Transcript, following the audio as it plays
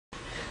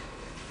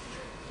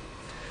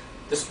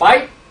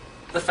Despite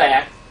the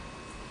fact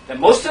that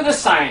most of the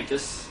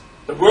scientists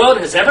the world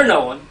has ever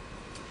known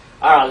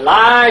are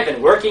alive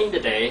and working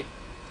today,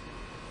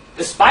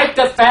 despite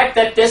the fact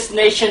that this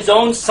nation's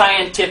own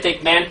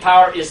scientific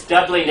manpower is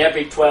doubling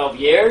every 12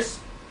 years,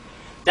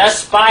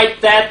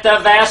 despite that the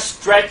vast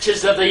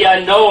stretches of the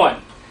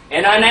unknown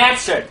and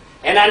unanswered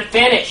and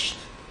unfinished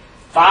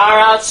far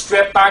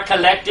outstrip our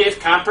collective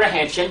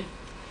comprehension,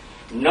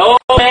 no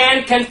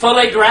man can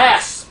fully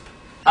grasp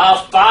how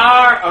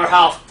far or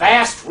how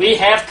fast we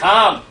have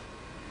come.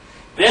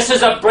 This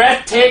is a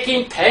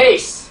breathtaking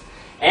pace,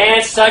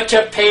 and such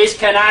a pace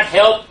cannot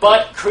help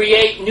but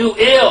create new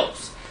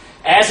ills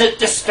as it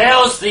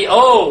dispels the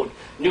old,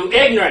 new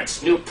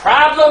ignorance, new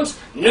problems,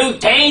 new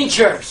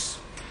dangers.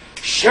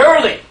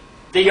 Surely,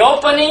 the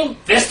opening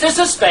vistas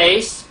of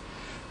space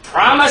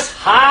promise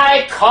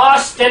high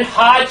cost and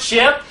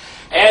hardship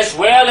as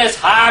well as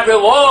high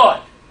reward.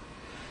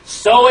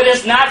 So it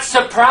is not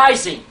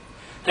surprising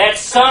that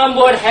some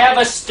would have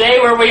us stay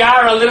where we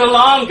are a little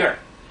longer,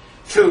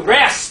 to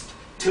rest,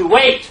 to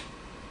wait.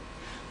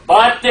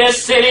 But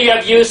this city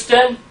of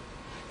Houston,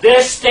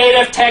 this state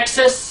of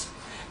Texas,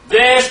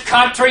 this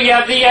country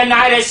of the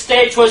United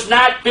States was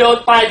not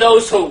built by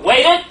those who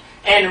waited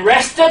and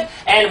rested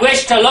and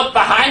wished to look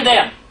behind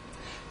them.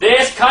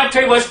 This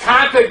country was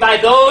conquered by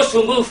those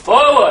who move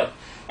forward,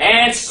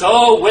 and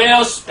so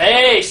will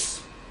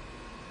space.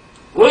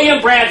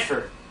 William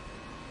Bradford,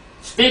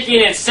 speaking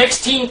in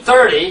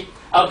 1630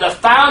 of the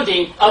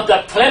founding of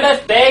the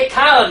Plymouth Bay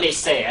Colony,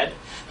 said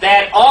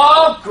that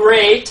all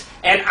great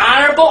and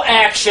honorable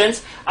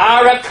actions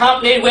are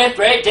accompanied with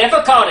great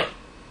difficulty,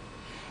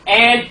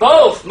 and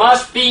both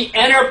must be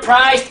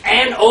enterprised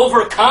and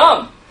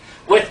overcome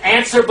with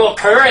answerable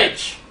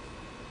courage.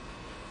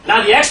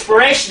 Now, the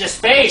exploration of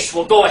space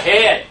will go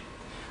ahead,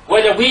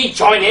 whether we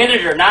join in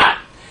it or not,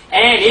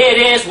 and it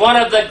is one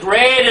of the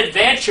great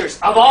adventures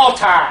of all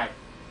time.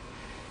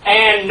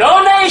 And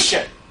no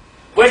nation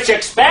which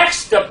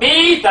expects to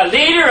be the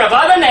leader of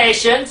other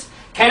nations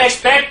can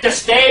expect to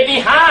stay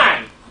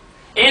behind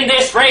in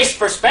this race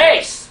for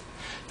space.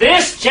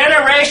 This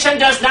generation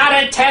does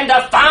not intend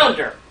to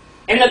founder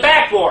in the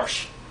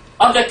backwash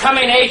of the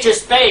coming age of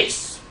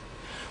space.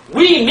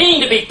 We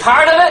mean to be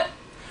part of it.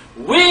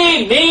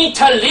 We mean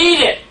to lead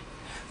it.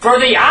 For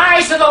the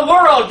eyes of the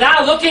world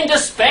now look into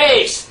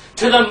space,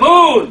 to the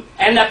moon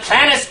and the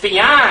planets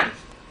beyond.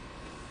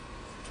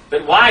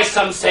 But why,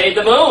 some say,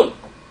 the moon?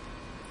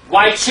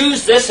 Why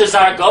choose this as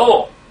our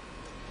goal?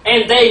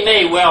 And they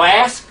may well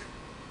ask,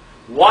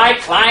 why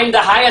climb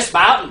the highest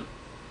mountain?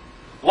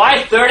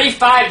 Why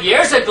 35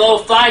 years ago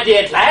fly the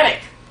Atlantic?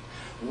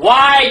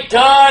 Why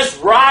does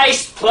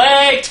Rice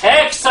play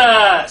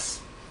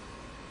Texas?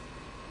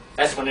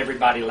 That's when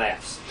everybody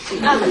laughs.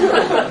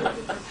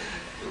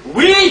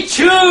 We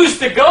choose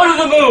to go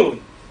to the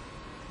moon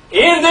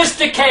in this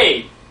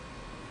decade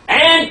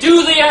and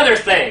do the other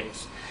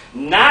things,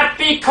 not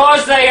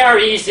because they are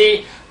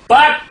easy,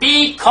 but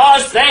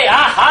because they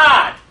are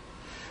hard.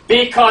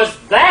 Because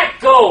that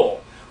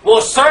goal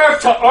will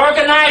serve to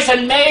organize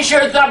and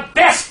measure the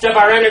best of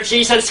our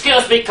energies and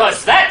skills,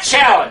 because that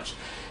challenge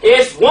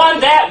is one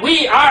that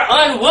we are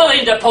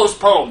unwilling to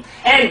postpone,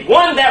 and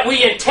one that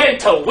we intend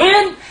to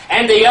win,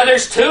 and the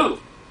others too.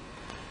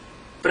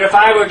 But if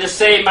I were to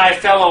say, my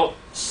fellow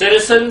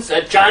citizens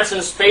at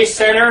Johnson Space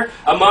Center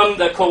among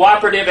the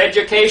Cooperative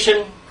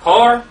Education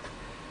Corps,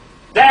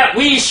 that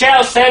we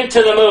shall send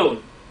to the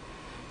moon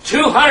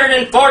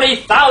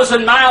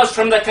 240,000 miles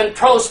from the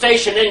control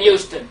station in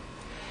Houston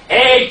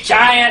a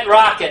giant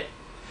rocket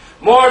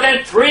more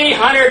than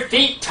 300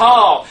 feet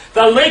tall,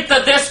 the length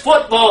of this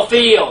football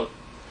field,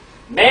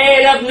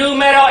 made of new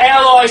metal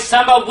alloys,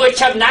 some of which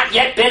have not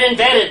yet been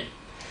invented,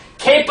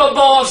 capable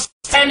of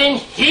sending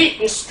heat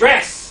and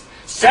stress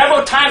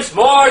several times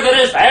more than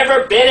has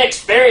ever been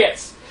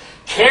experienced,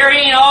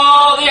 carrying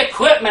all the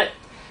equipment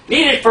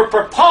needed for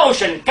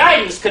propulsion,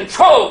 guidance,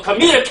 control,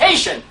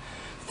 communication,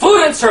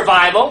 food and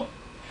survival,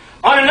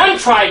 on an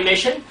untried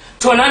mission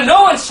to an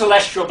unknown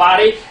celestial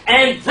body,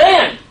 and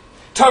then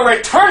to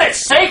return it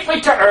safely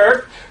to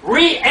Earth,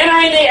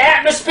 re-entering the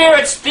atmosphere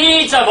at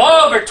speeds of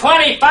over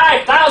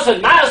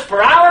 25,000 miles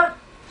per hour,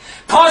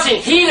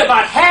 causing heat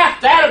about half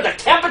that of the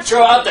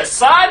temperature of the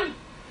sun,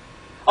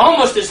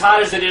 almost as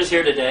hot as it is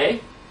here today.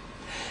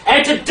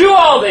 And to do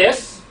all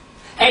this,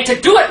 and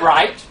to do it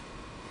right,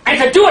 and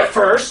to do it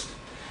first,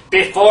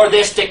 before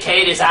this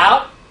decade is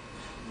out,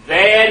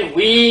 then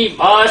we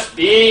must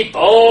be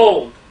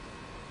bold.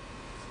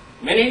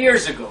 Many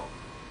years ago,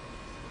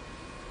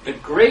 the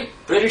great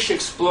British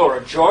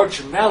explorer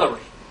George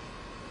Mallory,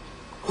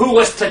 who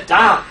was to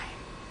die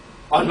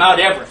on Mount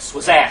Everest,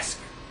 was asked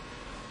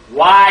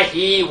why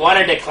he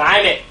wanted to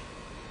climb it.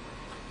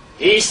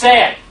 He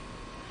said,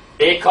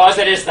 because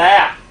it is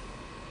there.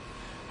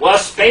 Well,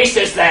 space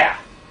is there,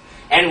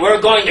 and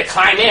we're going to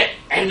climb it,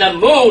 and the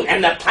moon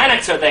and the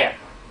planets are there,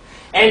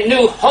 and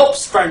new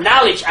hopes for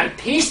knowledge and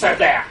peace are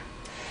there.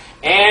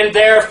 And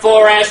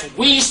therefore, as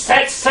we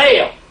set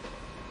sail,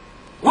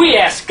 we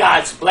ask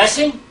God's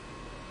blessing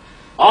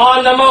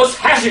on the most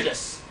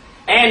hazardous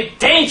and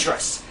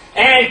dangerous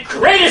and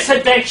greatest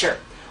adventure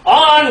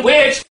on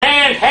which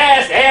man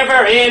has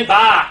ever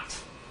embarked.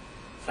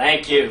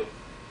 Thank you.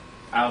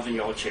 Out of the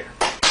old chair.